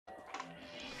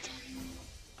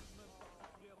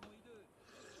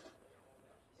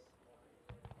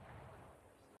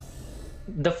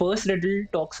The first riddle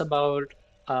talks about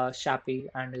Shappy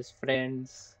and his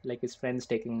friends, like his friends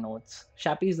taking notes.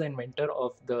 Shappy is the inventor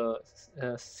of the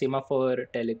semaphore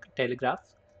telegraph,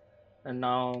 and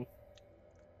now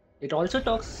it also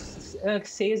talks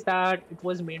says that it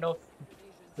was made of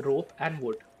rope and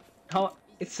wood. Now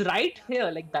it's right here,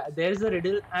 like that. There's a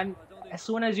riddle, and as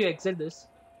soon as you exit this,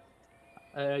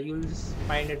 you'll just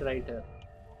find it right here.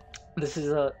 This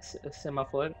is a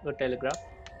semaphore, a telegraph,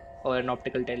 or an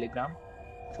optical telegram,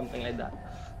 something like that.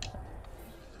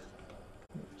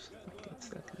 Oops,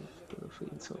 exactly to the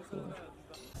fields of war.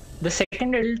 The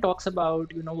second riddle talks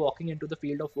about walking into the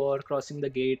field of war, crossing the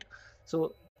gate.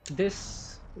 So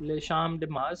this Le Champ de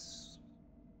Mars,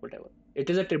 whatever, it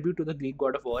is a tribute to the Greek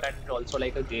god of war, and it's also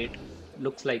like a gate.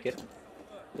 Looks like it.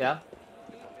 Yeah,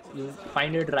 you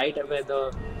find it right where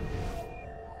the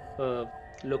uh,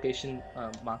 location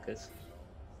mark is.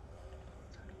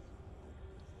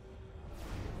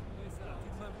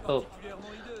 Oh,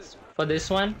 for this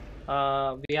one,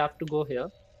 we have to go here.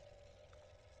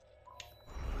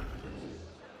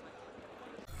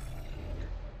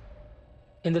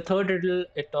 In the third riddle,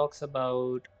 it talks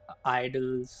about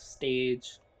idols,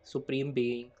 stage, supreme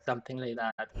being, something like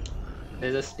that.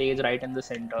 There's a stage right in the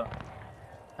center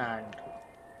and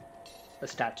a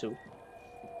statue.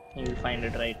 You'll find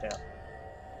it right there.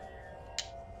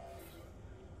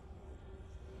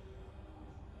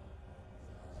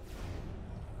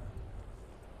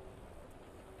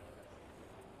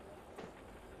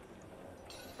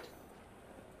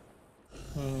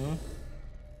 Hmm.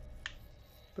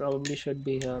 Probably should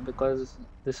be here because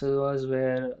this was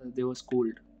where they were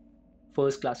schooled.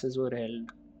 First classes were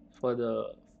held for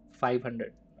the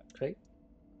 500, right?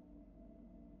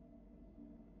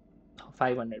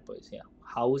 500 boys, yeah.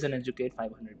 House and educate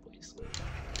 500 boys.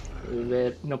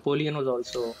 Where Napoleon was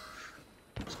also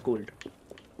schooled.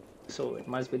 So it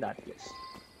must be that place.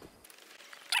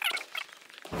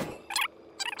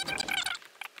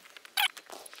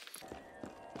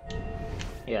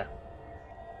 Yeah,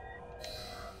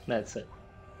 that's it.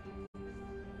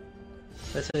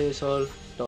 That's it, all.